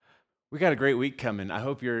We got a great week coming. I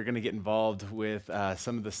hope you're going to get involved with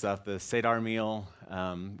some of the stuff, the Seder meal,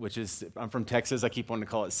 which is, I'm from Texas. I keep wanting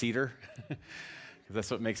to call it cedar because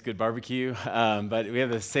that's what makes good barbecue. But we have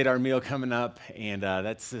the Seder meal coming up, and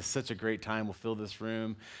that's just such a great time. We'll fill this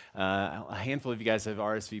room. A handful of you guys have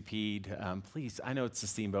RSVP'd. Please, I know it's the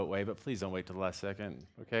Steamboat Way, but please don't wait till the last second,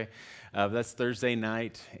 okay? That's Thursday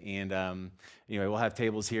night, and anyway, we'll have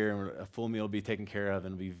tables here, and a full meal will be taken care of,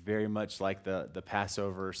 and it'll be very much like the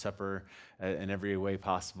Passover supper in every way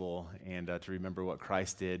possible, and to remember what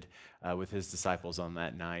Christ did with his disciples on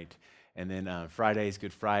that night. And then Friday is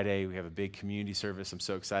Good Friday. We have a big community service. I'm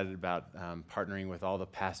so excited about partnering with all the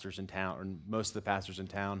pastors in town, or most of the pastors in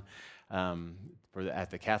town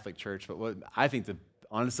at the Catholic Church. But what I think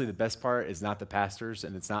honestly, the best part is not the pastors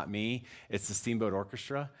and it's not me. It's the Steamboat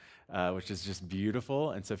Orchestra, which is just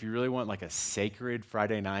beautiful. And so if you really want like a sacred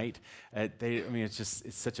Friday night, it's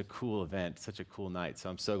such a cool event, such a cool night. So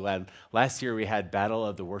I'm so glad. Last year we had Battle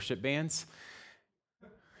of the Worship Bands.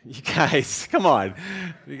 You guys, come on.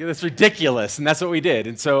 That's ridiculous, and that's what we did.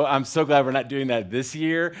 And so I'm so glad we're not doing that this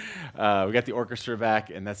year. We got the orchestra back,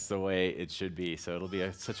 and that's the way it should be. So it'll be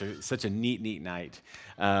such a neat night.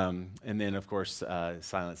 And then, of course,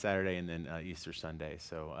 Silent Saturday, and then Easter Sunday.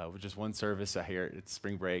 So with just one service, I hear it's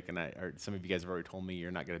spring break, and some of you guys have already told me you're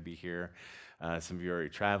not going to be here. Some of you are already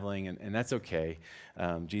traveling, and that's okay.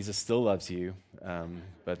 Jesus still loves you,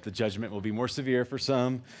 but the judgment will be more severe for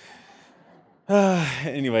some.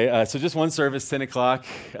 Anyway, so just one service, 10 o'clock,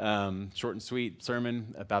 short and sweet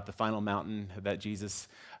sermon about the final mountain that Jesus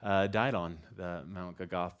died on, the Mount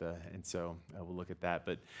Golgotha, and so we'll look at that.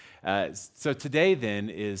 But so today then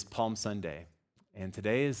is Palm Sunday, and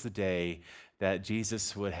today is the day that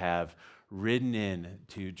Jesus would have ridden in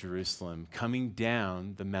to Jerusalem, coming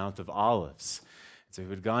down the Mount of Olives. So he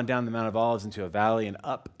would have gone down the Mount of Olives into a valley and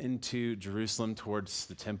up into Jerusalem towards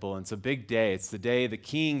the temple. And it's a big day. It's the day the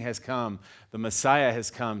king has come, the Messiah has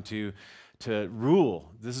come to rule.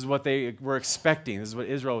 This is what they were expecting. This is what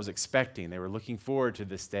Israel was expecting. They were looking forward to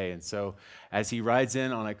this day. And so as he rides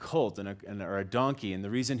in on a colt or a donkey, and the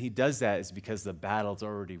reason he does that is because the battle's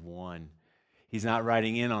already won. He's not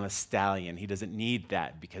riding in on a stallion. He doesn't need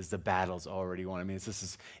that because the battle's already won. I mean, this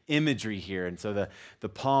is imagery here. And so the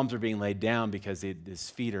palms are being laid down because his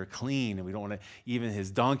feet are clean, and we don't want even his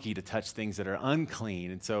donkey to touch things that are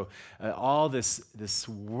unclean. And so all this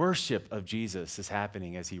worship of Jesus is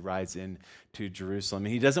happening as he rides in to Jerusalem.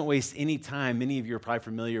 And he doesn't waste any time. Many of you are probably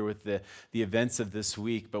familiar with the events of this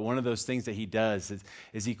week, but one of those things that he does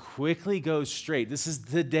is he quickly goes straight. This is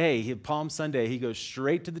the day, Palm Sunday, he goes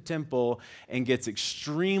straight to the temple and gets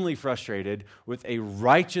extremely frustrated with a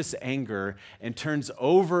righteous anger and turns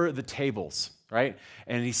over the tables, right?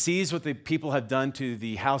 And he sees what the people have done to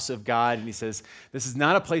the house of God, and he says, this is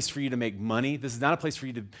not a place for you to make money. This is not a place for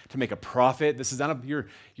you to make a profit. This is not you're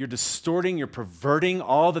distorting, you're perverting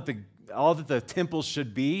all that the temple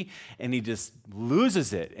should be, and he just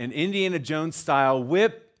loses it. An Indiana Jones style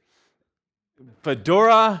whip,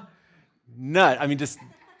 fedora, nut. I mean, just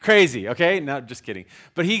crazy, okay? No, just kidding.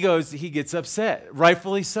 But he gets upset,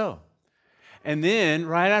 rightfully so. And then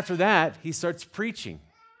right after that, he starts preaching.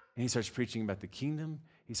 And he starts preaching about the kingdom.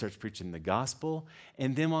 He starts preaching the gospel.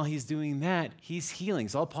 And then while he's doing that, he's healing.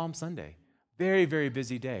 It's all Palm Sunday. Very, very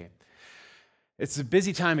busy day. It's a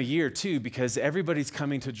busy time of year, too, because everybody's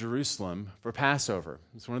coming to Jerusalem for Passover.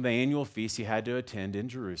 It's one of the annual feasts you had to attend in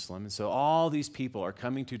Jerusalem. And so all these people are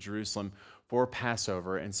coming to Jerusalem for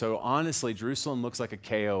Passover. And so honestly, Jerusalem looks like a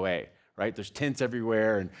KOA, right? There's tents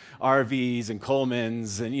everywhere and RVs and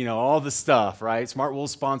Colemans and, all the stuff, right? Smart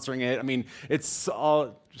Wool's sponsoring it. I mean, it's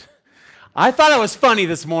all... I thought it was funny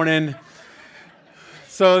this morning.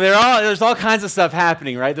 So there's all kinds of stuff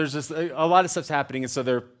happening, right? There's just a lot of stuff's happening. And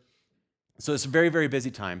so it's a very, very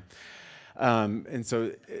busy time. And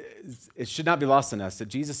so it should not be lost on us that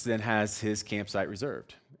Jesus then has his campsite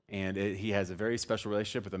reserved. And he has a very special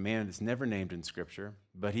relationship with a man that's never named in Scripture,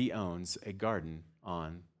 but he owns a garden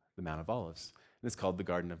on the Mount of Olives. And it's called the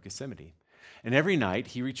Garden of Gethsemane. And every night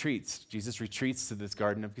Jesus retreats to this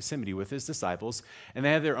Garden of Gethsemane with his disciples, and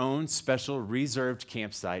they have their own special reserved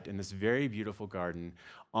campsite in this very beautiful garden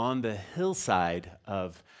on the hillside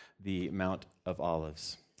of the Mount of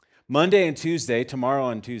Olives. Monday and Tuesday, tomorrow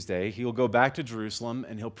and Tuesday, he'll go back to Jerusalem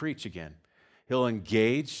and he'll preach again. He'll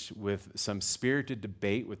engage with some spirited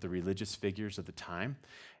debate with the religious figures of the time,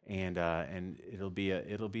 and it'll be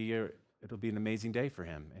an amazing day for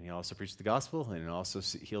him. And he'll also preach the gospel, and he'll also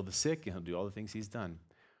heal the sick, and he'll do all the things he's done.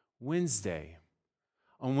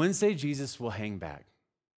 On Wednesday, Jesus will hang back.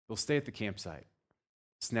 He'll stay at the campsite,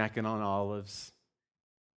 snacking on olives,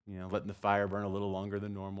 letting the fire burn a little longer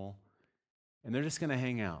than normal, and they're just going to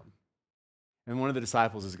hang out. And one of the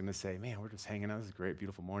disciples is going to say, man, we're just hanging out. This is a great,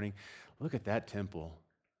 beautiful morning. Look at that temple.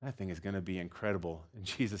 That thing is going to be incredible. And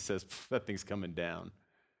Jesus says, that thing's coming down.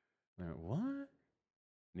 And I went, what?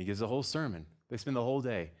 And he gives a whole sermon. They spend the whole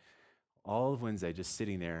day, all of Wednesday, just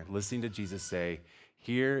sitting there, listening to Jesus say,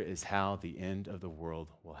 here is how the end of the world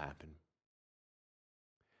will happen.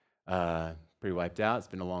 Pretty wiped out. It's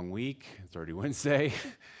been a long week. It's already Wednesday.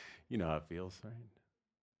 You know how it feels, right?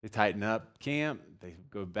 They tighten up camp. They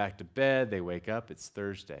go back to bed. They wake up. It's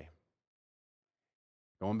Thursday.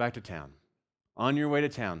 Going back to town. On your way to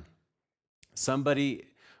town, somebody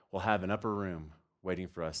will have an upper room waiting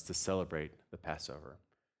for us to celebrate the Passover.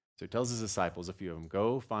 So he tells his disciples, a few of them,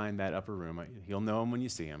 go find that upper room. He'll know him when you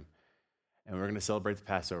see him. And we're going to celebrate the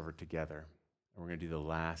Passover together. And we're going to do the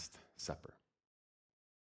Last Supper.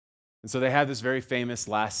 And so they have this very famous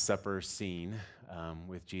Last Supper scene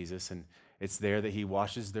with Jesus, and it's there that he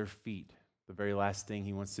washes their feet. The very last thing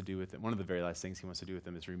he wants to do with them, one of the very last things he wants to do with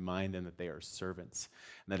them is remind them that they are servants,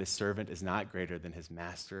 and that his servant is not greater than his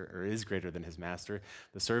master, or is greater than his master.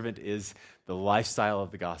 The servant is the lifestyle of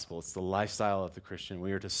the gospel. It's the lifestyle of the Christian.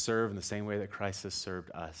 We are to serve in the same way that Christ has served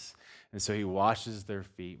us. And so he washes their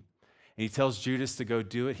feet, and he tells Judas to go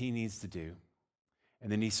do what he needs to do.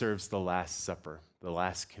 And then he serves the Last Supper, the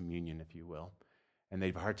last communion, if you will. And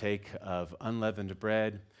they partake of unleavened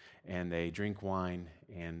bread, and they drink wine,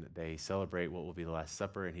 and they celebrate what will be the Last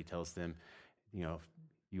Supper. And he tells them, you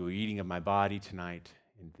are eating of my body tonight,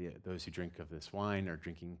 and those who drink of this wine are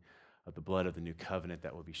drinking of the blood of the new covenant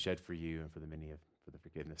that will be shed for you and for for the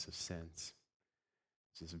forgiveness of sins.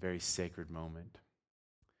 This is a very sacred moment.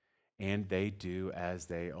 And they do as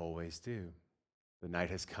they always do. The night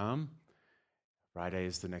has come. Friday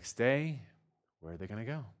is the next day. Where are they going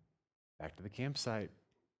to go? Back to the campsite,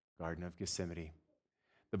 Garden of Gethsemane.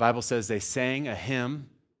 The Bible says they sang a hymn.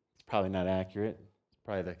 It's probably not accurate. It's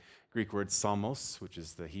probably the Greek word psalmos, which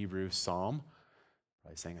is the Hebrew psalm.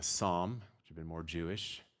 Probably sang a psalm, which would have been more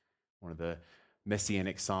Jewish. One of the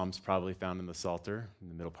messianic psalms probably found in the Psalter, in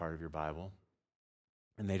the middle part of your Bible.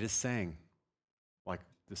 And they just sang, like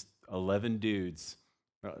just 11 dudes.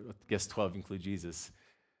 I guess 12 include Jesus.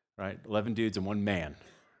 Right? 11 dudes and one man,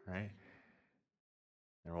 right?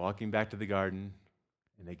 They're walking back to the garden,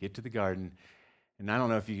 and they get to the garden, and I don't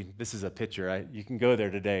know if this is a picture. You can go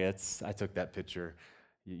there today. I took that picture.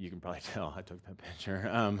 You can probably tell I took that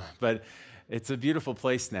picture. But it's a beautiful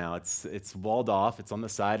place now. It's walled off. It's on the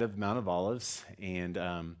side of the Mount of Olives, and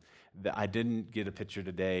I didn't get a picture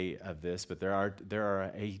today of this, but there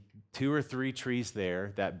are 2 or 3 trees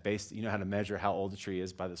there that you know how to measure how old a tree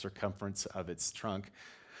is by the circumference of its trunk.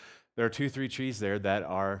 There are 2, 3 trees there that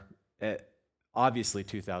are obviously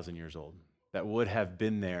 2,000 years old, that would have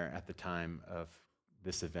been there at the time of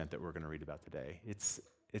this event that we're going to read about today. It's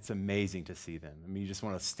amazing to see them. I mean, you just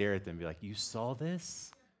want to stare at them and be like, you saw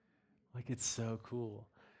this? Like, it's so cool.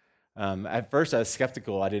 At first, I was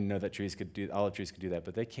skeptical. I didn't know that olive trees could do that,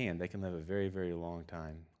 but they can. They can live a very, very long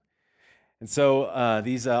time. And so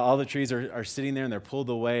these olive trees are sitting there, and they're pulled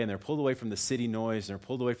away from the city noise, and they're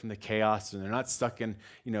pulled away from the chaos, and they're not stuck in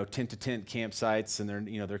tent-to-tent campsites, and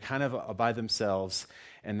they're kind of by themselves.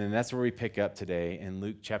 And then that's where we pick up today in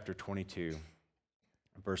Luke chapter 22,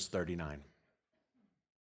 verse 39.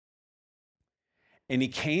 And he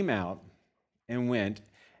came out and went,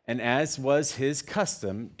 and as was his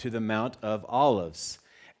custom, to the Mount of Olives,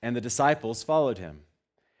 and the disciples followed him.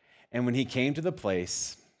 And when he came to the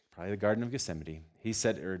place, probably the Garden of Gethsemane,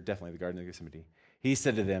 definitely the Garden of Gethsemane, he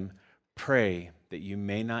said to them, pray that you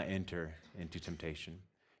may not enter into temptation.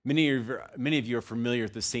 Many of you are familiar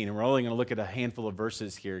with this scene, and we're only going to look at a handful of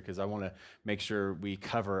verses here because I want to make sure we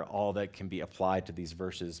cover all that can be applied to these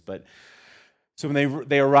verses. But so when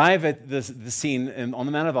they arrive at the scene on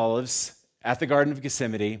the Mount of Olives at the Garden of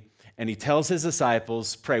Gethsemane, and he tells his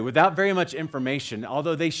disciples, pray, without very much information,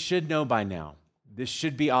 although they should know by now. This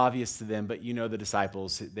should be obvious to them, but the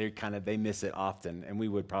disciples, they miss it often, and we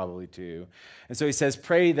would probably too. And so he says,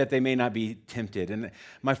 pray that they may not be tempted. And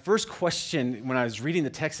my first question when I was reading the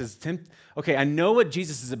text is, okay, I know what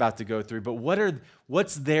Jesus is about to go through, but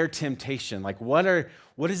what's their temptation? Like, what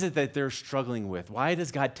is it that they're struggling with? Why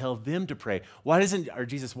does God tell them to pray? Why doesn't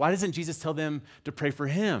Jesus tell them to pray for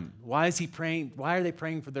him? Why is he praying? Why are they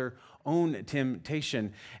praying for their own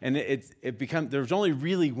temptation? And there's only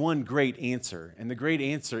really one great answer, and the great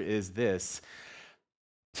answer is this: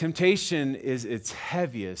 temptation is its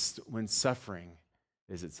heaviest when suffering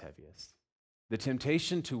is its heaviest. The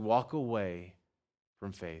temptation to walk away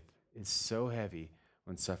from faith is so heavy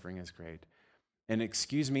when suffering is great. And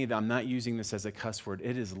excuse me that I'm not using this as a cuss word.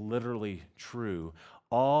 It is literally true.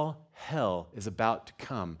 All hell is about to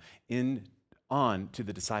come on to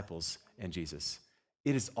the disciples and Jesus.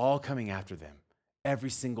 It is all coming after them. Every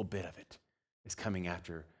single bit of it is coming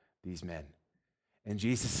after these men. And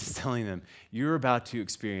Jesus is telling them, you're about to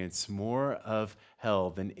experience more of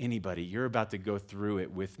hell than anybody. You're about to go through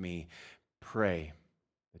it with me. Pray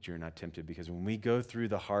that you're not tempted, because when we go through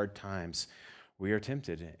the hard times, we are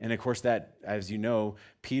tempted. And of course, that, as you know,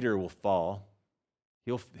 Peter will fall.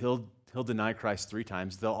 He'll deny Christ 3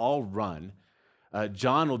 times. They'll all run.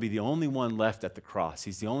 John will be the only one left at the cross.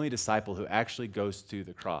 He's the only disciple who actually goes to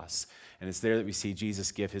the cross. And it's there that we see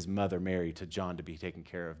Jesus give his mother, Mary, to John to be taken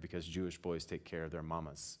care of, because Jewish boys take care of their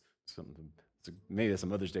mamas. Maybe that's a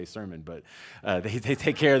Mother's Day sermon, but they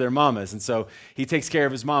take care of their mamas. And so he takes care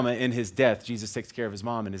of his mama in his death. Jesus takes care of his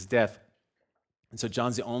mom in his death. And so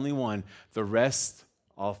John's the only one. The rest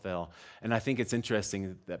all fell. And I think it's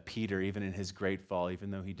interesting that Peter, even in his great fall,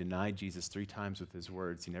 even though he denied Jesus 3 times with his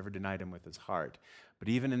words, he never denied him with his heart. But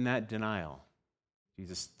even in that denial,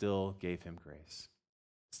 Jesus still gave him grace,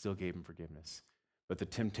 still gave him forgiveness. But the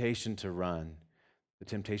temptation to run, the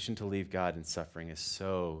temptation to leave God in suffering is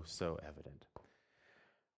so, so evident.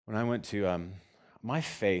 When I went to, my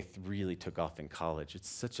faith really took off in college. It's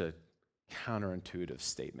such a counterintuitive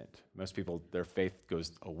statement. Most people, their faith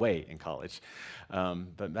goes away in college.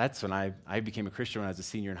 But that's when I became a Christian when I was a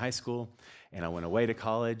senior in high school, and I went away to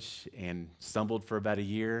college and stumbled for about a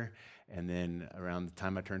year. And then around the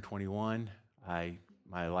time I turned 21,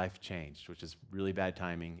 my life changed, which is really bad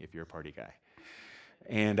timing if you're a party guy.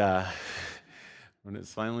 And when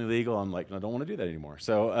it's finally legal, I'm like, no, I don't want to do that anymore.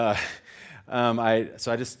 So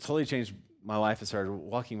I just totally changed my life and started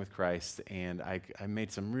walking with Christ, and I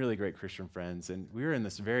made some really great Christian friends. And we were in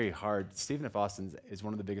this very hard, Stephen F. Austin is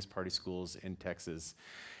one of the biggest party schools in Texas.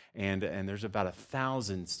 And there's about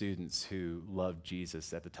 1,000 students who loved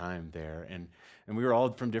Jesus at the time there. And we were all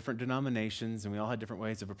from different denominations, and we all had different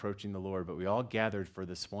ways of approaching the Lord, but we all gathered for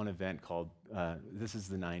this one event called, this is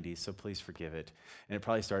the 90s, so please forgive it. And it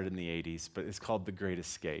probably started in the 80s, but it's called The Great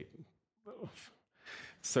Escape.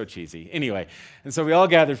 So cheesy. Anyway, and so we all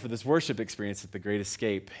gathered for this worship experience at the Great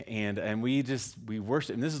Escape, and we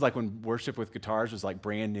worshiped. And this is like when worship with guitars was like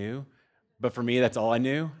brand new. But for me, that's all I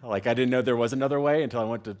knew. Like, I didn't know there was another way until I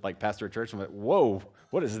went to like pastor a church and went, whoa,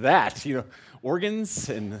 what is that? Organs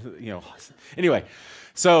and, Anyway,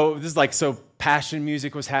 so this is like, so Passion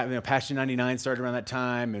music was happening. Passion 99 started around that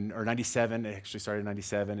time, or 97. It actually started in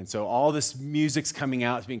 97. And so all this music's coming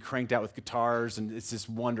out. It's being cranked out with guitars, and it's just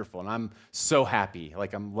wonderful. And I'm so happy.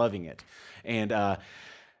 Like, I'm loving it. And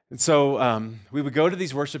so we would go to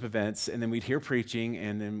these worship events, and then we'd hear preaching,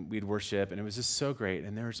 and then we'd worship, and it was just so great.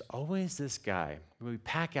 And there's always this guy. We'd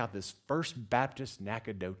pack out this First Baptist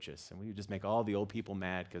Nacogdoches, and we would just make all the old people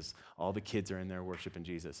mad because all the kids are in there worshiping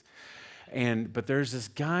Jesus. But there's this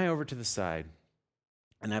guy over to the side,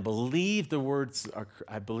 and I believe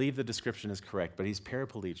the description is correct, but he's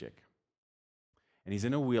paraplegic, and he's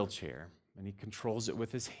in a wheelchair, and he controls it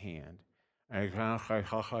with his hand, and he kind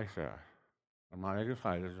of like that. I'm not as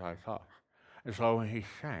excited as I thought. And so when he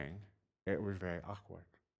sang, it was very awkward.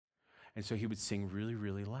 And so he would sing really,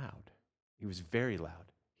 really loud. He was very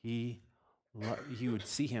loud. You would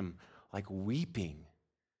see him like weeping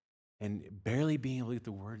and barely being able to get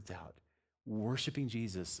the words out, worshiping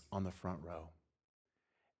Jesus on the front row.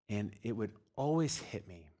 And it would always hit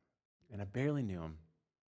me, and I barely knew him,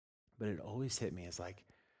 but it always hit me as like,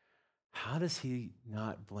 how does he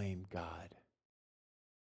not blame God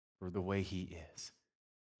for the way he is?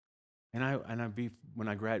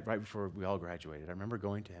 Right before we all graduated, I remember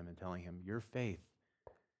going to him and telling him, your faith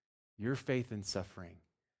in suffering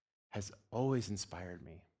has always inspired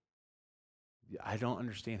me. I don't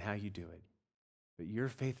understand how you do it, but your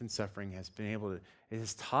faith in suffering it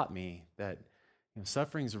has taught me that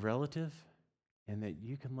suffering is relative, and that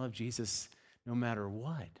you can love Jesus no matter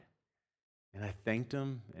what. And I thanked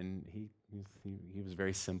him, and he was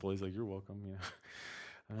very simple. He's like, you're welcome.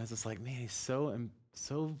 And I was just like, man, he's so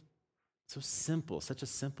simple, such a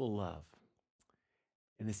simple love.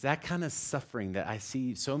 And it's that kind of suffering that I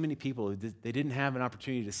see so many people, they didn't have an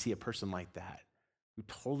opportunity to see a person like that, who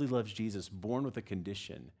totally loves Jesus, born with a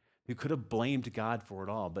condition, who could have blamed God for it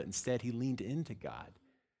all, but instead he leaned into God.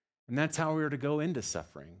 And that's how we are to go into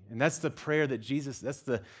suffering. And that's the prayer that's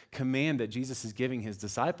the command that Jesus is giving his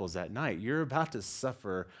disciples that night. You're about to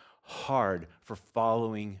suffer hard for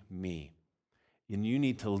following me. And you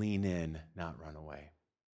need to lean in, not run away.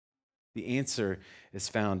 The answer is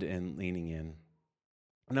found in leaning in.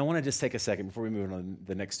 And I want to just take a second before we move on to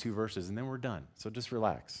the next 2 verses, and then we're done. So just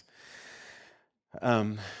relax.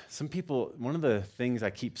 Some people, one of the things I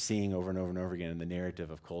keep seeing over and over and over again in the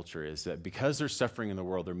narrative of culture is that because there's suffering in the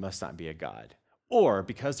world, there must not be a God. Or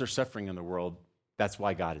because there's suffering in the world, that's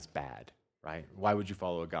why God is bad, right? Why would you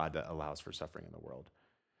follow a God that allows for suffering in the world?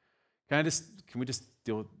 Can we just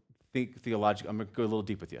think theological? I'm going to go a little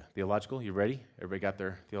deep with you. Theological, you ready? Everybody got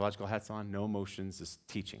their theological hats on? No emotions, just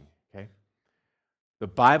teaching, okay? The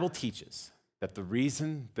Bible teaches that the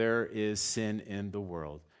reason there is sin in the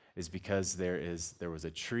world is because there was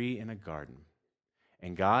a tree in a garden,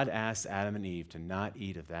 and God asked Adam and Eve to not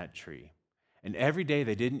eat of that tree. And every day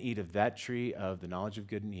they didn't eat of that tree of the knowledge of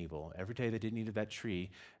good and evil, every day they didn't eat of that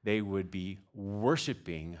tree, they would be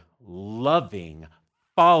worshiping, loving,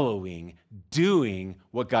 following, doing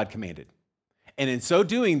what God commanded. And in so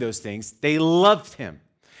doing those things, they loved him.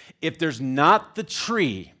 If there's not the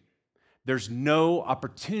tree, there's no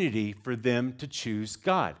opportunity for them to choose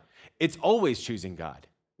God. It's always choosing God.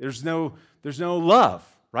 There's no love,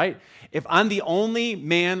 right? If I'm the only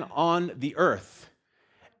man on the earth,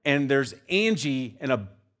 and there's Angie and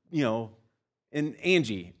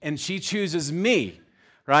Angie, and she chooses me,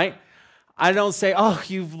 right? I don't say, oh,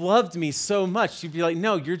 you've loved me so much. You'd be like,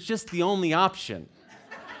 no, you're just the only option.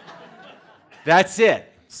 That's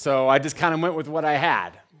it. So I just kind of went with what I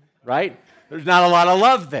had, right? There's not a lot of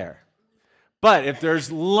love there. But if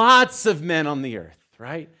there's lots of men on the earth,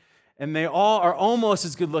 right, and they all are almost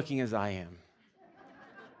as good looking as I am,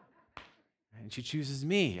 and she chooses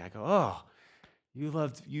me, I go, oh,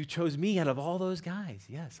 you chose me out of all those guys.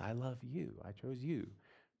 Yes, I love you. I chose you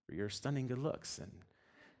for your stunning good looks and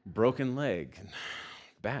broken leg and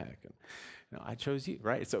back. I chose you,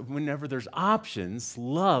 right? So whenever there's options,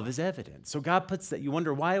 love is evident. So God puts that. You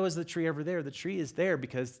wonder, why was the tree ever there? The tree is there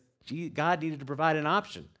because God needed to provide an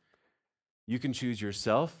option. You can choose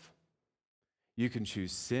yourself, you can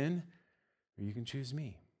choose sin, or you can choose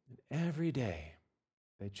me. And every day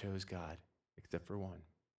they chose God except for one.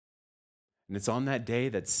 And it's on that day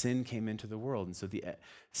that sin came into the world. And so the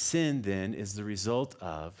sin then is the result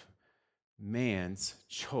of man's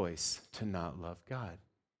choice to not love God.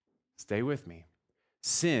 Stay with me.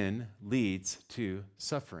 Sin leads to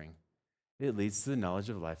suffering. It leads to the knowledge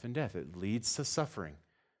of life and death. It leads to suffering.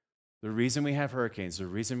 The reason we have hurricanes, the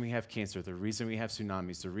reason we have cancer, the reason we have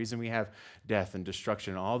tsunamis, the reason we have death and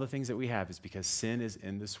destruction, all the things that we have is because sin is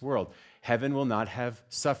in this world. Heaven will not have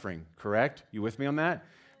suffering, correct? You with me on that?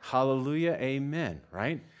 Hallelujah, amen,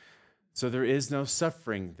 right? So there is no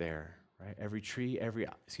suffering there, right? Every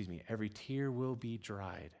tear will be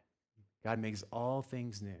dried. God makes all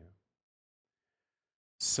things new.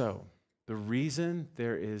 So the reason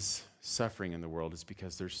there is suffering in the world is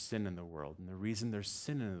because there's sin in the world. And the reason there's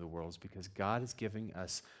sin in the world is because God is giving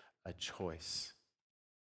us a choice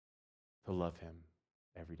to love him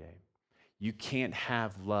every day. You can't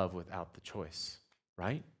have love without the choice,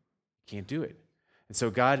 right? You can't do it. And so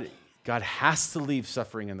God has to leave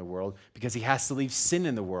suffering in the world because he has to leave sin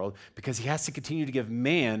in the world because he has to continue to give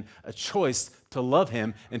man a choice to love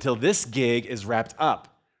him until this gig is wrapped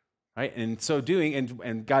up, right? And so doing,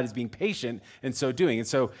 and God is being patient in so doing. And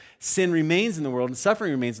so sin remains in the world and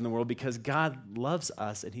suffering remains in the world because God loves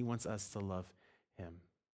us and he wants us to love him,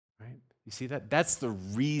 right? You see that? That's the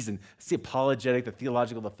reason. It's the apologetic, the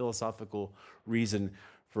theological, the philosophical reason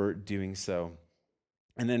for doing so.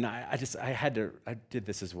 And then I did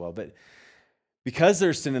this as well. But because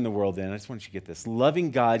there's sin in the world, then, I just want you to get this.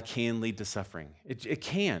 Loving God can lead to suffering. It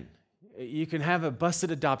can. You can have a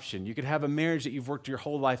busted adoption. You could have a marriage that you've worked your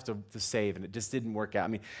whole life to save, and it just didn't work out. I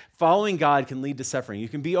mean, following God can lead to suffering. You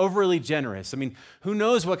can be overly generous. I mean, who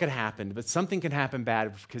knows what could happen, but something can happen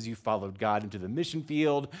bad because you followed God into the mission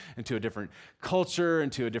field, into a different culture,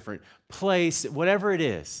 into a different place. Whatever it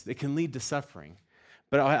is, it can lead to suffering.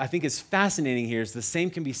 But I think it's fascinating here is the same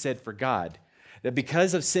can be said for God, that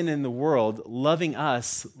because of sin in the world, loving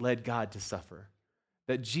us led God to suffer.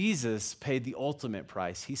 That Jesus paid the ultimate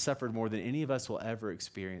price. He suffered more than any of us will ever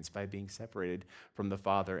experience by being separated from the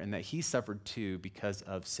Father, and that he suffered too because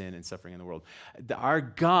of sin and suffering in the world. Our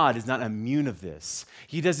God is not immune of this.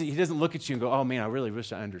 He doesn't look at you and go, oh man, I really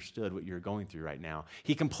wish I understood what you're going through right now.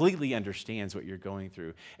 He completely understands what you're going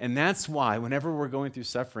through. And that's why whenever we're going through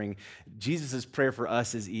suffering, Jesus' prayer for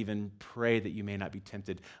us is even pray that you may not be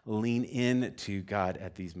tempted. Lean in to God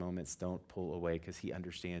at these moments. Don't pull away because he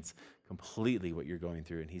understands completely what you're going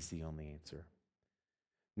through, and he's the only answer.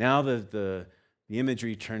 Now the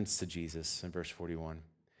imagery turns to Jesus in verse 41.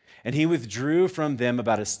 And he withdrew from them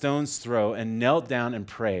about a stone's throw and knelt down and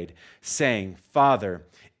prayed, saying, Father,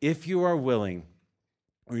 if you are willing,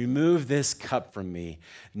 remove this cup from me.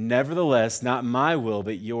 Nevertheless, not my will,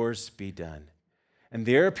 but yours be done. And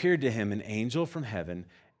there appeared to him an angel from heaven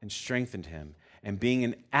and strengthened him. And being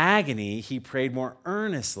in agony, he prayed more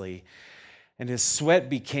earnestly. and his sweat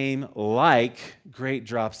became like great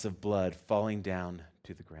drops of blood falling down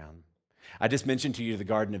to the ground. I just mentioned to you the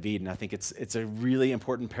Garden of Eden. I think it's a really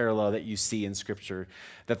important parallel that you see in Scripture.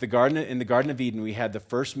 That in the Garden of Eden, we had the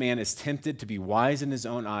first man is tempted to be wise in his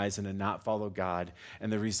own eyes and to not follow God,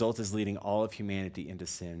 and the result is leading all of humanity into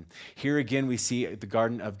sin. Here again, we see the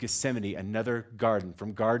Garden of Gethsemane, another garden.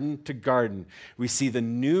 From garden to garden, we see the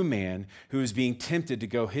new man who is being tempted to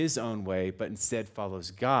go his own way, but instead follows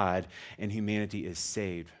God, and humanity is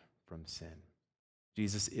saved from sin.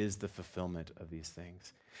 Jesus is the fulfillment of these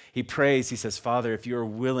things. He prays, he says, Father, if you are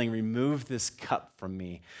willing, remove this cup from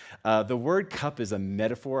me. The word cup is a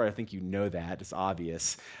metaphor. I think you know that. It's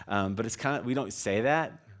obvious. But it's kind of, we don't say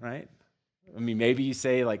that, right? I mean, maybe you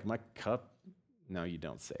say, like, my cup. No, you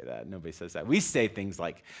don't say that. Nobody says that. We say things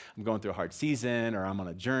like, I'm going through a hard season, or I'm on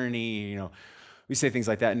a journey, We say things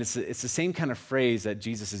like that, and it's the same kind of phrase that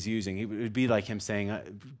Jesus is using. It would be like him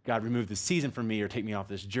saying, God, remove the season from me, or take me off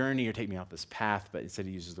this journey, or take me off this path, but instead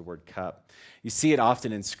he uses the word cup. You see it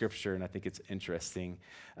often in Scripture, and I think it's interesting.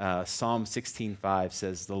 Psalm 16:5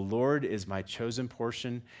 says, the Lord is my chosen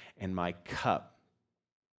portion and my cup.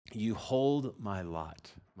 You hold my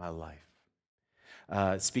lot, my life.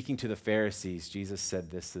 Speaking to the Pharisees, Jesus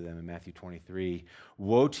said this to them in Matthew 23,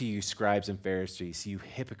 woe to you, scribes and Pharisees, you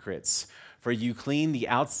hypocrites, for you clean the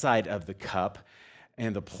outside of the cup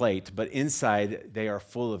and the plate, but inside they are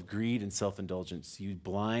full of greed and self-indulgence. You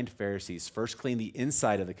blind Pharisees, first clean the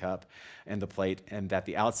inside of the cup and the plate, and that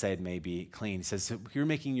the outside may be clean. He says, you're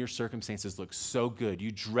making your circumstances look so good.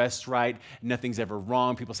 You dress right, nothing's ever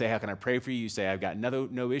wrong. People say, how can I pray for you? You say, I've got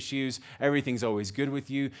no issues. Everything's always good with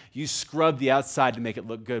you. You scrub the outside to make it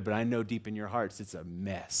look good, but I know deep in your hearts it's a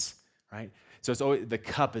mess, right? So it's always, the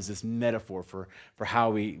cup is this metaphor for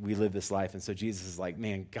how we live this life. And so Jesus is like,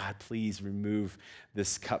 man, God, please remove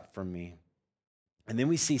this cup from me. And then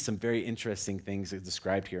we see some very interesting things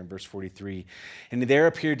described here in verse 43. And there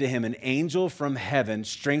appeared to him an angel from heaven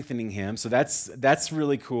strengthening him. So that's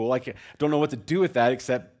really cool. I don't know what to do with that,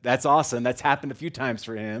 except that's awesome. That's happened a few times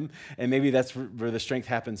for him. And maybe that's where the strength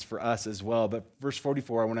happens for us as well. But verse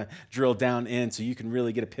 44, I want to drill down in so you can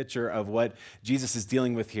really get a picture of what Jesus is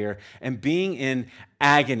dealing with here. And being in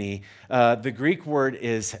agony, the Greek word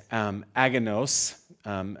is agonos.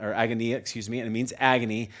 Or agonia, and it means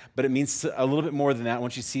agony, but it means a little bit more than that.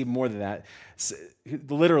 Once you see more than that,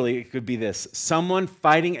 literally it could be this: someone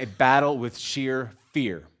fighting a battle with sheer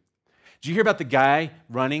fear. Did you hear about the guy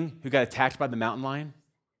running who got attacked by the mountain lion?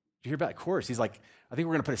 Did you hear about it? Of course. He's like, I think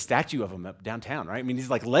we're going to put a statue of him up downtown, right? I mean, he's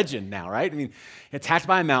like legend now, right? I mean, attacked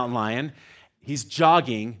by a mountain lion. He's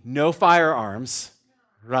jogging, no firearms,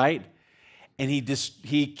 right? And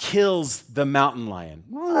he kills the mountain lion.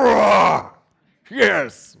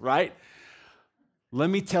 Yes, right? Let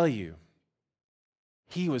me tell you,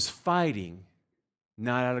 he was fighting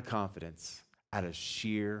not out of confidence, out of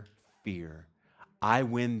sheer fear. I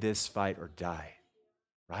win this fight or die,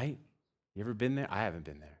 right? You ever been there? I haven't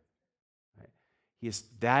been there. Right?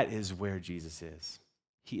 That is where Jesus is.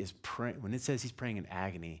 He is praying. When it says he's praying in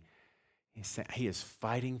agony, he is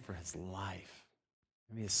fighting for his life.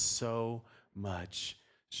 I mean, it's so much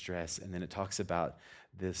stress. And then it talks about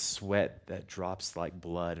this sweat that drops like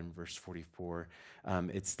blood in verse 44.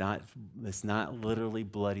 It's not literally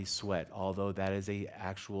bloody sweat, although that is an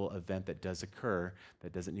actual event that does occur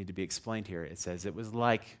that doesn't need to be explained here. It says it was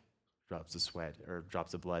like drops of sweat or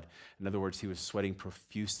drops of blood. In other words, he was sweating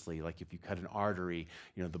profusely, like if you cut an artery,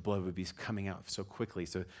 the blood would be coming out so quickly.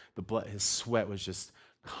 So his sweat was just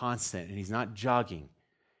constant, and he's not jogging.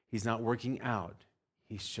 He's not working out.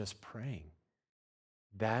 He's just praying.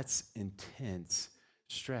 That's intense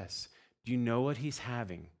stress. Do you know what he's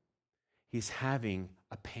having? He's having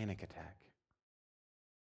a panic attack.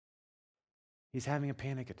 He's having a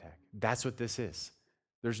panic attack. That's what this is.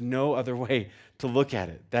 There's no other way to look at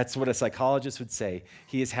it. That's what a psychologist would say.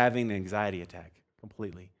 He is having an anxiety attack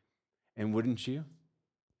completely. And wouldn't you?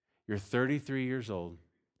 You're 33 years old.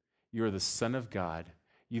 You're the Son of God.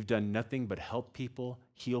 You've done nothing but help people,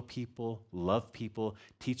 heal people, love people,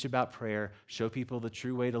 teach about prayer, show people the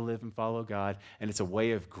true way to live and follow God. And it's a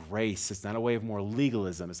way of grace. It's not a way of more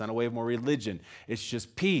legalism. It's not a way of more religion. It's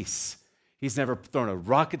just peace. He's never thrown a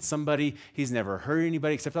rock at somebody. He's never hurt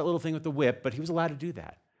anybody except that little thing with the whip, but he was allowed to do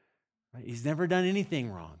that. Right? He's never done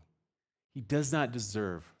anything wrong. He does not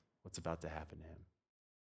deserve what's about to happen to him.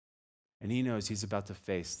 And he knows he's about to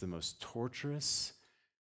face the most torturous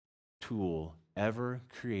tool ever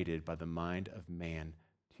created by the mind of man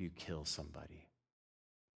to kill somebody.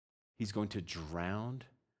 He's going to drown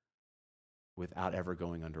without ever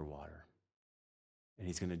going underwater. And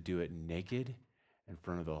he's going to do it naked in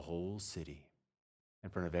front of the whole city. in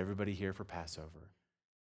front of everybody here for Passover.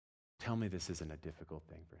 Tell me this isn't a difficult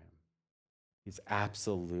thing for him. He's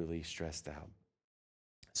absolutely stressed out.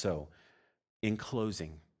 So, in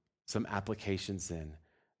closing, some applications then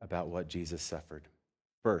about what Jesus suffered.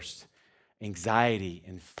 First, anxiety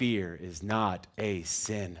and fear is not a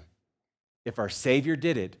sin. If our Savior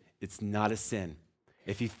did it, it's not a sin.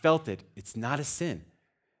 If he felt it, it's not a sin.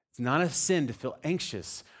 It's not a sin to feel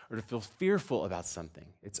anxious or to feel fearful about something.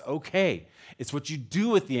 It's okay. It's what you do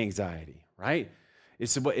with the anxiety, right?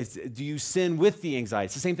 Do you sin with the anxiety?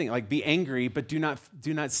 It's the same thing. Like, be angry, but do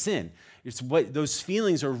not sin. It's what those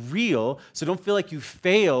feelings are real. So don't feel like you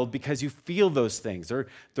failed because you feel those things. They're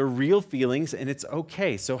real feelings, and it's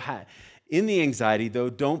okay. So in the anxiety, though,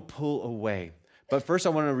 don't pull away. But first, I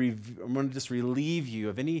want to just relieve you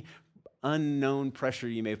of any unknown pressure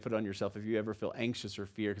you may put on yourself if you ever feel anxious or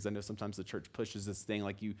fear, because I know sometimes the church pushes this thing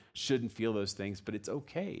like you shouldn't feel those things, but it's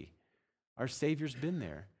okay. Our Savior's been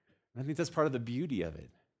there. And I think that's part of the beauty of it.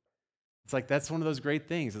 It's like, that's one of those great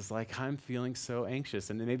things. It's like, I'm feeling so anxious.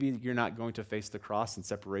 And maybe you're not going to face the cross and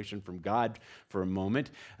separation from God for a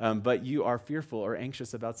moment, but you are fearful or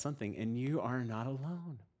anxious about something, and you are not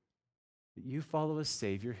alone. You follow a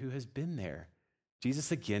Savior who has been there.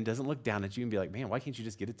 Jesus, again, doesn't look down at you and be like, man, why can't you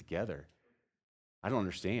just get it together? I don't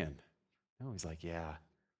understand. No, he's like, yeah,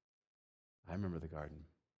 I remember the garden.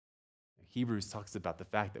 Hebrews talks about the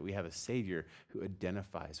fact that we have a Savior who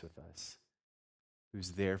identifies with us,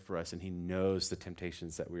 who's there for us, and he knows the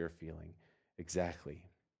temptations that we are feeling exactly.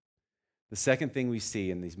 The second thing we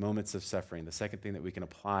see in these moments of suffering, the second thing that we can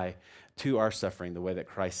apply to our suffering the way that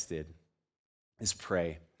Christ did, is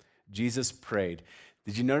pray. Jesus prayed.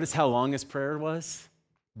 Did you notice how long his prayer was?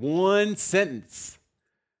 One sentence.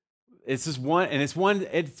 It's just one, and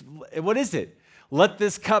what is it? Let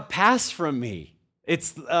this cup pass from me.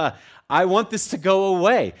 I want this to go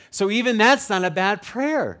away. So even that's not a bad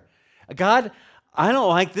prayer. God, I don't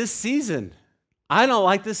like this season. I don't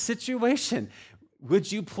like this situation.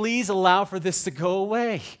 Would you please allow for this to go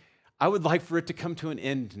away? I would like for it to come to an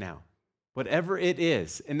end now, whatever it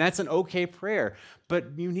is. And that's an okay prayer,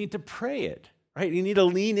 but you need to pray it. Right? You need to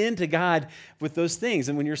lean into God with those things.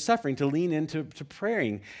 And when you're suffering, to lean into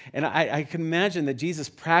praying. And I can imagine that Jesus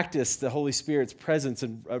practiced the Holy Spirit's presence.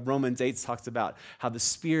 And Romans 8 talks about how the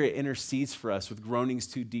Spirit intercedes for us with groanings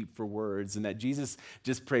too deep for words. And that Jesus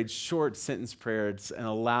just prayed short sentence prayers and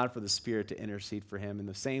allowed for the Spirit to intercede for him in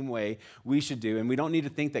the same way we should do. And we don't need to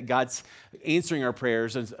think that God's answering our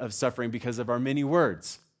prayers of suffering because of our many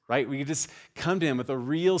words. Right? We can just come to him with a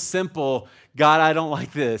real simple, God, I don't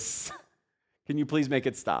like this. Can you please make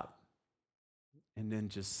it stop? And then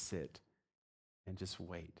just sit and just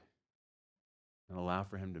wait and allow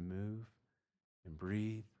for him to move and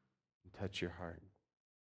breathe and touch your heart.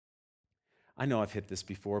 I know I've hit this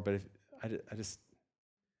before, but if I just,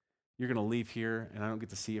 you're going to leave here and I don't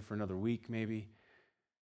get to see you for another week maybe.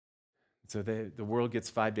 So the world gets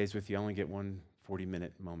 5 days with you. I only get one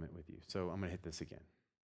 40-minute moment with you. So I'm going to hit this again.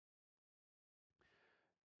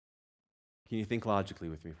 Can you think logically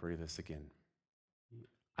with me for this again?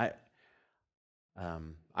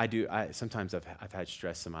 Sometimes I've had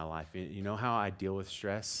stress in my life. You know how I deal with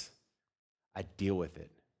stress? I deal with it.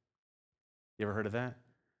 You ever heard of that?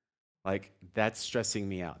 Like, that's stressing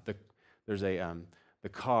me out. The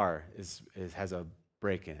car has a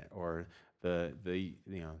break in it, or the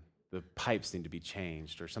pipes need to be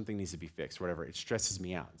changed, or something needs to be fixed, or whatever. It stresses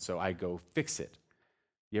me out. So I go fix it.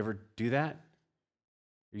 You ever do that?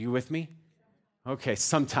 Are you with me? Okay,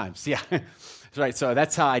 sometimes, yeah. Right, so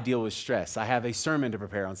that's how I deal with stress. I have a sermon to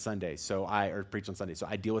prepare on Sunday, or preach on Sunday, so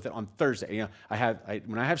I deal with it on Thursday.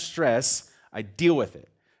 When I have stress, I deal with it.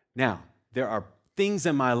 Now, there are things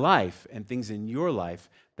in my life and things in your life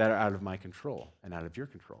that are out of my control and out of your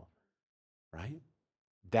control, right?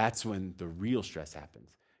 That's when the real stress happens,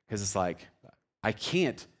 because it's like, I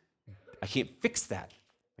can't fix that.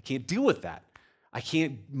 I can't deal with that. I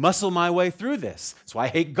can't muscle my way through this. That's why I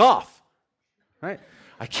hate golf. Right?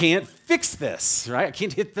 I can't fix this, right? I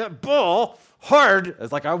can't hit that ball hard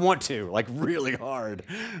as like I want to, like really hard,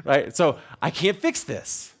 right? So I can't fix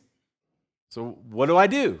this. So what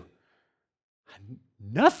do?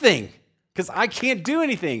 Nothing, because I can't do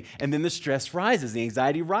anything. And then the stress rises, the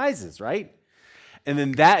anxiety rises, right? And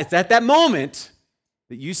then it's at that moment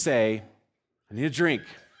that you say, I need a drink,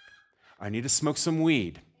 or I need to smoke some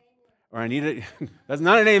weed, or I need to, that's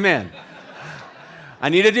not an amen. I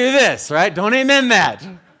need to do this, right? Don't amen that.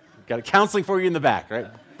 Got a counseling for you in the back, right?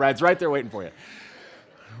 Brad's right there waiting for you.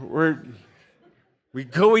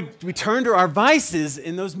 We turn to our vices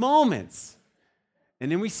in those moments.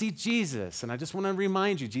 And then we see Jesus. And I just want to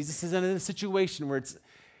remind you, Jesus is in a situation where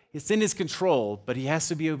It's in his control, but he has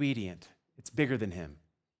to be obedient. It's bigger than him.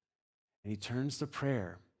 And he turns to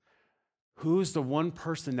prayer. Who's the one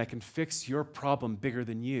person that can fix your problem bigger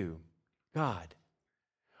than you? God.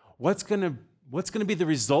 What's going to be the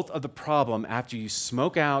result of the problem after you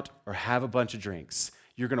smoke out or have a bunch of drinks?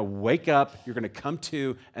 You're going to wake up, you're going to come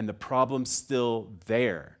to, and the problem's still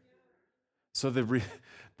there. So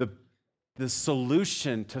the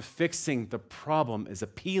solution to fixing the problem is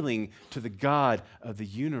appealing to the God of the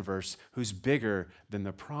universe who's bigger than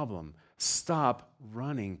the problem. Stop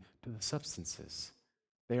running to the substances.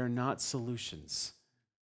 They are not solutions.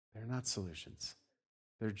 They're not solutions.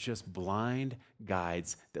 They're just blind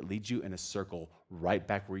guides that lead you in a circle right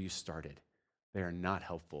back where you started. They are not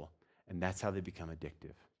helpful, and that's how they become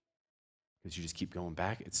addictive. Because you just keep going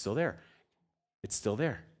back. It's still there. It's still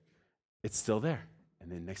there. It's still there.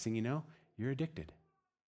 And then next thing you know, you're addicted.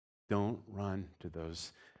 Don't run to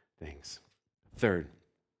those things. Third,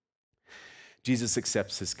 Jesus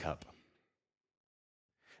accepts his cup.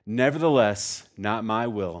 Nevertheless, not my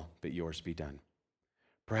will, but yours be done.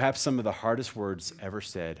 Perhaps some of the hardest words ever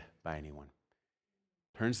said by anyone.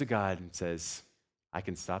 Turns to God and says, I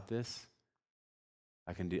can stop this.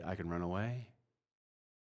 I can run away.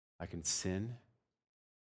 I can sin.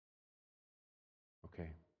 Okay.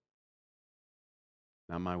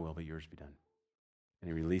 Not my will, but yours be done. And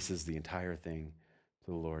he releases the entire thing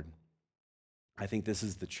to the Lord. I think this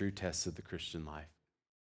is the true test of the Christian life,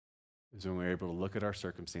 is when we're able to look at our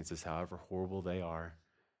circumstances, however horrible they are,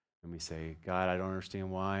 and we say, God, I don't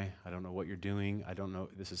understand why. I don't know what you're doing. I don't know.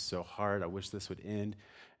 This is so hard. I wish this would end.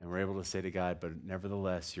 And we're able to say to God, but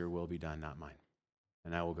nevertheless, your will be done, not mine.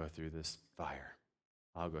 And I will go through this fire.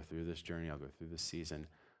 I'll go through this journey. I'll go through this season,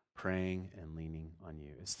 praying and leaning on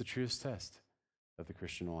you. It's the truest test of the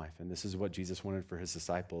Christian life. And this is what Jesus wanted for his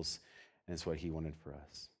disciples, and it's what he wanted for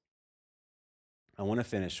us. I want to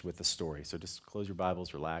finish with a story. So just close your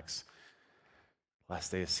Bibles, relax.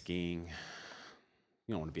 Last day of skiing.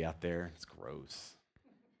 You don't want to be out there. It's gross.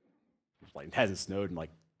 It hasn't snowed in like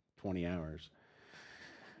 20 hours.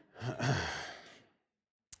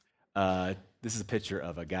 This is a picture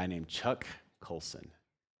of a guy named Chuck Colson,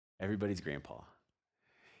 everybody's grandpa.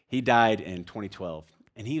 He died in 2012,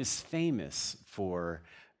 and he was famous for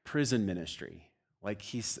prison ministry. Like,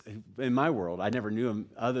 he's, in my world, I never knew him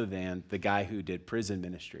other than the guy who did prison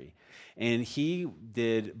ministry. And he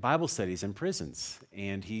did Bible studies in prisons,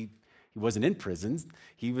 and he wasn't in prisons.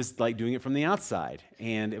 He was like doing it from the outside.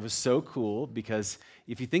 And it was so cool because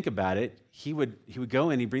if you think about it, he would go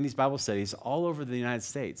and he'd bring these Bible studies all over the United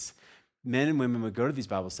States. Men and women would go to these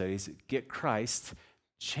Bible studies, get Christ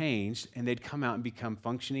changed, and they'd come out and become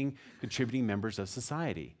functioning, contributing members of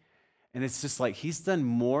society. And it's just like he's done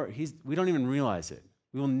more. We don't even realize it.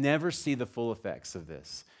 We will never see the full effects of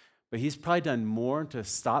this. But he's probably done more to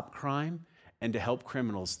stop crime and to help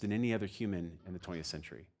criminals than any other human in the 20th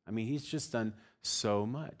century. I mean, he's just done so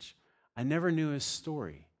much. I never knew his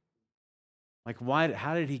story. Like,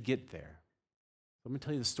 how did he get there? Let me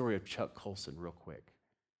tell you the story of Chuck Colson real quick.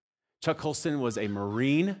 Chuck Colson was a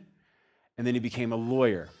Marine, and then he became a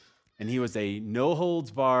lawyer. And he was a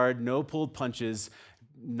no-holds-barred, no-pulled-punches,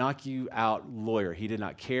 knock-you-out lawyer. He did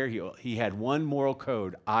not care. He had one moral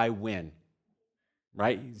code: I win.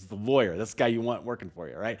 Right? He's the lawyer. That's the guy you want working for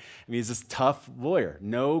you, right? I mean, he's this tough lawyer.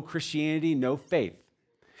 No Christianity, no faith.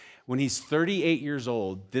 When he's 38 years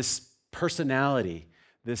old, this personality,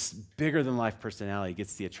 this bigger-than-life personality,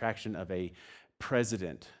 gets the attraction of a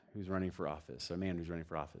president who's running for office, a man who's running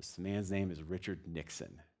for office. The man's name is Richard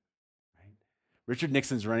Nixon. Right? Richard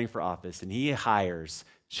Nixon's running for office, and he hires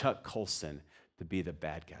Chuck Colson to be the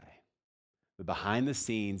bad guy. The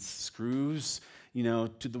behind-the-scenes screws,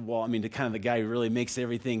 to the wall. I mean, the kind of the guy who really makes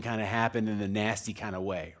everything kind of happen in the nasty kind of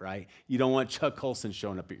way, right? You don't want Chuck Colson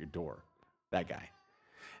showing up at your door, that guy.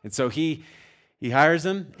 And so he hires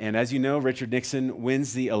him, and as you know, Richard Nixon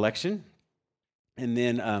wins the election. And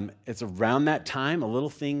then it's around that time, a little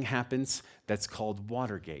thing happens that's called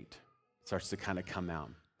Watergate. It starts to kind of come out.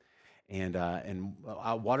 And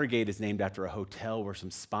Watergate is named after a hotel where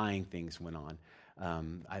some spying things went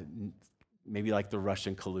on. Maybe like the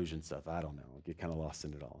Russian collusion stuff. I don't know. I get kind of lost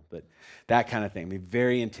in it all. But that kind of thing. I mean,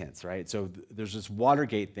 very intense, right? So there's this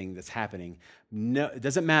Watergate thing that's happening. No, it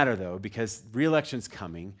doesn't matter, though, because re-election's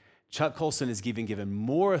coming. Chuck Colson is given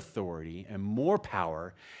more authority and more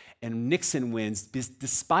power, and Nixon wins,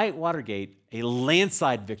 despite Watergate, a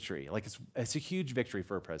landslide victory. Like, it's a huge victory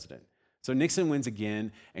for a president. So Nixon wins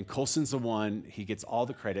again, and Colson's the one. He gets all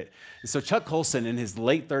the credit. And so Chuck Colson, in his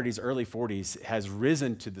late 30s, early 40s, has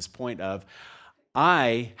risen to this point of,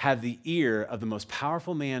 I have the ear of the most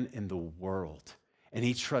powerful man in the world, and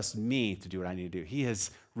he trusts me to do what I need to do. He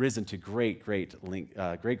has risen to great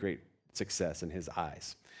success in his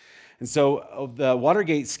eyes. And so the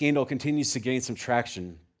Watergate scandal continues to gain some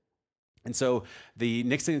traction. And so the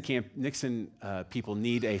Nixon people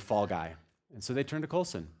need a fall guy. And so they turn to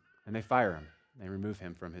Colson, and they fire him. They remove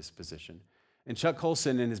him from his position. And Chuck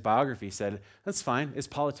Colson, in his biography, said, that's fine, it's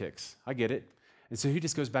politics. I get it. And so he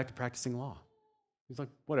just goes back to practicing law. He's like,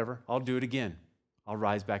 whatever, I'll do it again. I'll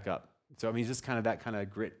rise back up. So, I mean, he's just kind of that kind of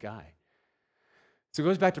grit guy. So he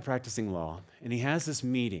goes back to practicing law, and he has this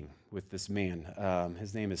meeting with this man.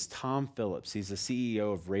 His name is Tom Phillips. He's the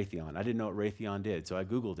CEO of Raytheon. I didn't know what Raytheon did, so I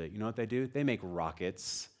Googled it. You know what they do? They make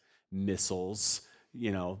rockets, missiles,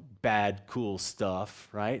 bad, cool stuff,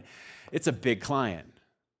 right? It's a big client.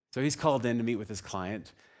 So he's called in to meet with his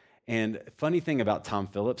client. And funny thing about Tom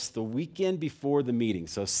Phillips, the weekend before the meeting,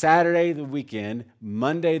 so Saturday the weekend,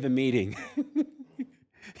 Monday the meeting,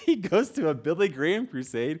 he goes to a Billy Graham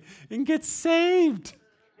crusade and gets saved.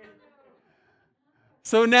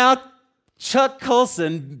 So now Chuck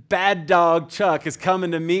Colson, bad dog Chuck, is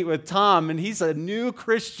coming to meet with Tom, and he's a new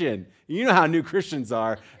Christian. You know how new Christians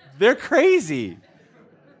are. They're crazy.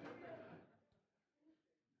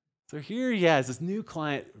 So here he has this new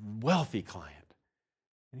client, wealthy client,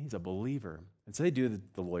 and he's a believer. And so they do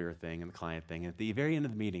the lawyer thing and the client thing. And at the very end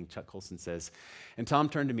of the meeting, Chuck Colson says, and Tom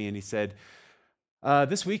turned to me and he said,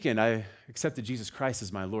 this weekend I accepted Jesus Christ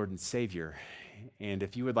as my Lord and Savior. And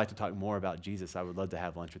if you would like to talk more about Jesus, I would love to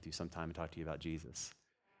have lunch with you sometime and talk to you about Jesus.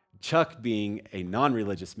 Chuck, being a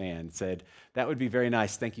non-religious man, said, that would be very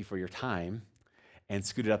nice. Thank you for your time. And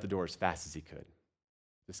scooted out the door as fast as he could.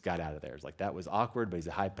 Just got out of there. It's like, that was awkward, but he's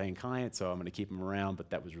a high-paying client, so I'm going to keep him around, but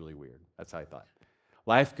that was really weird. That's how I thought.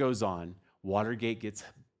 Life goes on. Watergate gets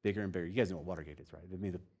bigger and bigger. You guys know what Watergate is, right? I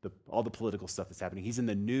mean, all the political stuff that's happening. He's in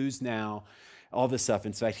the news now, all this stuff.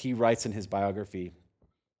 In fact, he writes in his biography,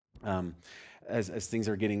 as things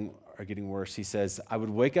are getting worse, he says, I would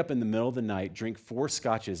wake up in the middle of the night, drink 4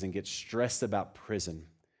 scotches, and get stressed about prison.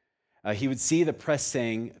 He would see the press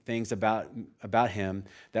saying things about him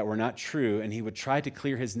that were not true, and he would try to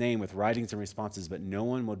clear his name with writings and responses, but no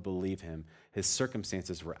one would believe him. His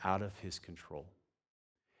circumstances were out of his control.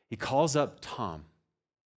 He calls up Tom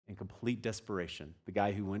in complete desperation, the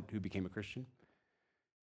guy who became a Christian,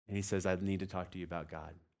 and he says, I need to talk to you about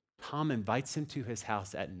God. Tom invites him to his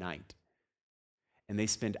house at night, and they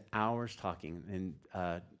spend hours talking.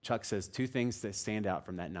 And Chuck says 2 things that stand out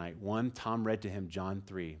from that night. One, Tom read to him John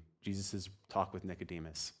 3, Jesus' talk with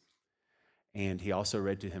Nicodemus. And he also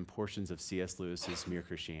read to him portions of C.S. Lewis's Mere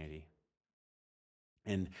Christianity.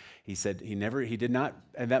 And he said he did not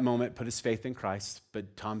at that moment put his faith in Christ,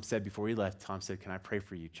 but Tom said before he left, Tom said, can I pray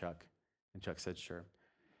for you, Chuck? And Chuck said, sure.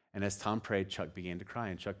 And as Tom prayed, Chuck began to cry,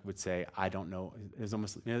 and Chuck would say, I don't know. It was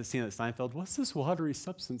almost, the scene at Seinfeld, what's this watery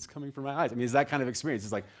substance coming from my eyes? I mean, it's that kind of experience.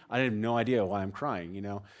 It's like, I have no idea why I'm crying,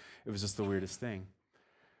 It was just the weirdest thing.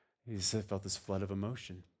 He just felt this flood of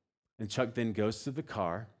emotion. And Chuck then goes to the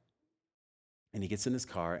car, and he gets in his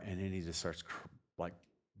car, and then he just starts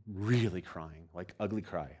really crying, like ugly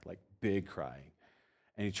cry, like big crying.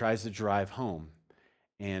 And he tries to drive home.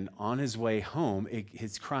 And on his way home,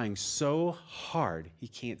 he's crying so hard he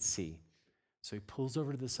can't see. So he pulls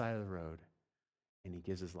over to the side of the road, and he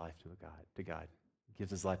gives his life to God. He gives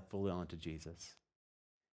his life fully on to Jesus.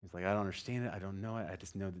 He's like, I don't understand it. I don't know it. I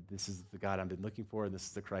just know that this is the God I've been looking for, and this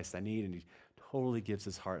is the Christ I need. And he totally gives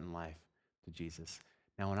his heart and life to Jesus.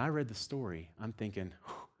 Now, when I read the story, I'm thinking,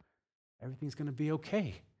 everything's going to be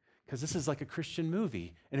okay, because this is like a Christian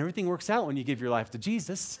movie, and everything works out when you give your life to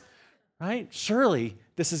Jesus, right? Surely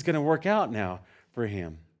this is going to work out now for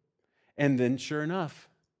him. And then, sure enough,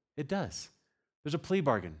 it does. There's a plea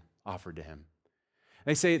bargain offered to him.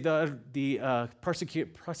 They say the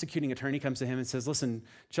prosecuting attorney comes to him and says, listen,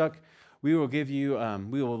 Chuck, we will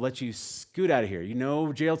let you scoot out of here.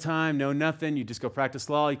 Jail time, no nothing. You just go practice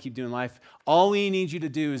law. You keep doing life. All we need you to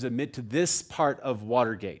do is admit to this part of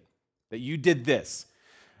Watergate, that you did this.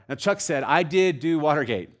 Now, Chuck said, I did do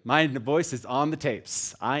Watergate. My voice is on the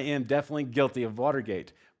tapes. I am definitely guilty of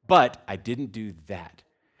Watergate, but I didn't do that.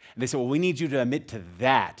 And they said, well, we need you to admit to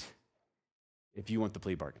that if you want the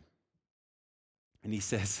plea bargain. And he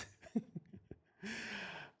says,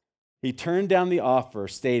 he turned down the offer,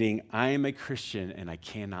 stating, I am a Christian and I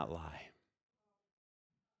cannot lie.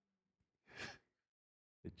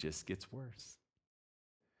 It just gets worse.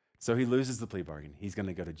 So he loses the plea bargain. He's going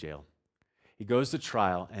to go to jail. He goes to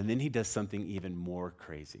trial, and then he does something even more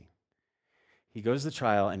crazy. He goes to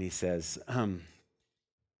trial, and he says,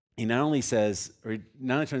 he not only turns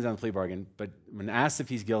down the plea bargain, but when asked if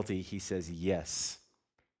he's guilty, he says, yes,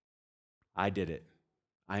 I did it.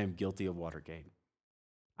 I am guilty of Watergate.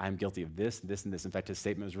 I'm guilty of this, this, and this. In fact, his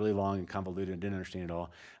statement was really long and convoluted and didn't understand it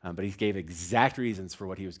all, but he gave exact reasons for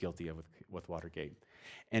what he was guilty of with Watergate.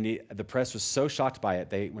 And the press was so shocked by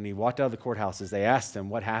it, when he walked out of the courthouses, they asked him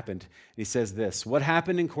what happened. And he says this: "What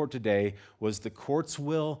happened in court today was the court's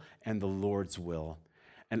will and the Lord's will,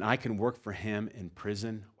 and I can work for him in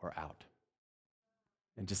prison or out."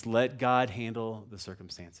 And just let God handle the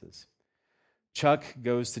circumstances. Chuck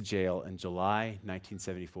goes to jail in July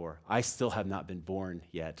 1974. I still have not been born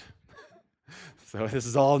yet. So this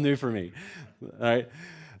is all new for me. All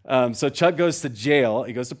right. So Chuck goes to jail.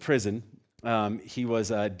 He goes to prison. He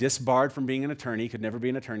was disbarred from being an attorney. He could never be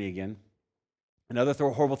an attorney again. And other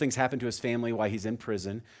horrible things happen to his family while he's in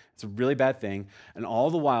prison. It's a really bad thing. And all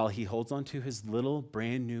the while, he holds on to his little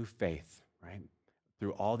brand new faith, right?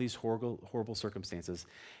 Through all these horrible circumstances.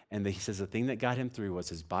 And he says the thing that got him through was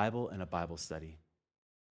his Bible and a Bible study.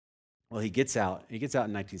 Well, he gets out. He gets out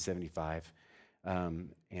in 1975.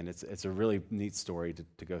 And it's a really neat story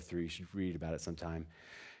to go through. You should read about it sometime.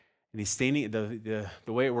 And he's standing, the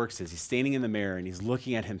way it works is he's standing in the mirror and he's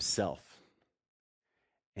looking at himself.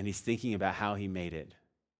 And he's thinking about how he made it.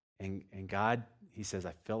 And God, he says,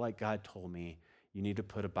 I feel like God told me you need to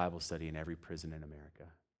put a Bible study in every prison in America.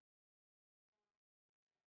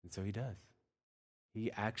 And so he does. He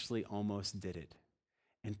actually almost did it.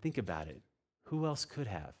 And think about it. Who else could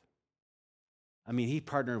have? I mean, he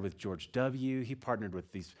partnered with George W. He partnered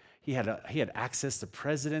with these. He had access to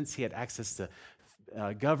presidents. He had access to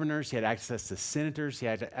governors. He had access to senators. He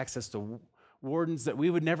had access to wardens that we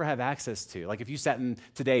would never have access to. Like if you sat in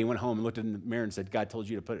today and went home and looked in the mirror and said, God told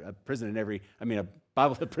you to put a prison in every, a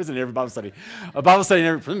prison in every Bible study. A Bible study in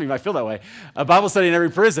every prison, you might feel that way. A Bible study in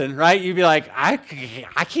every prison, right? You'd be like, I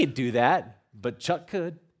can't do that. But Chuck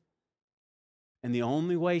could. And the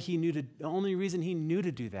only reason he knew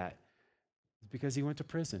to do that is because he went to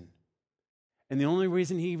prison. And the only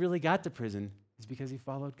reason he really got to prison is because he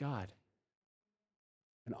followed God.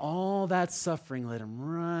 And all that suffering led him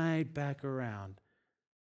right back around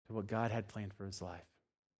to what God had planned for his life.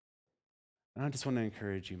 And I just want to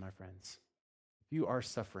encourage you, my friends. If you are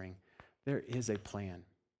suffering, there is a plan.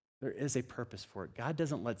 There is a purpose for it. God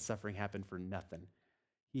doesn't let suffering happen for nothing.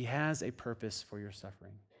 He has a purpose for your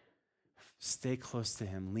suffering. Stay close to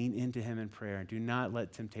him. Lean into him in prayer. And do not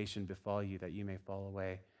let temptation befall you that you may fall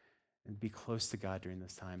away. And be close to God during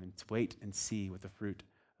this time. And wait and see what the fruit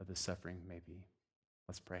of the suffering may be.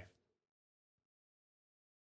 Let's pray.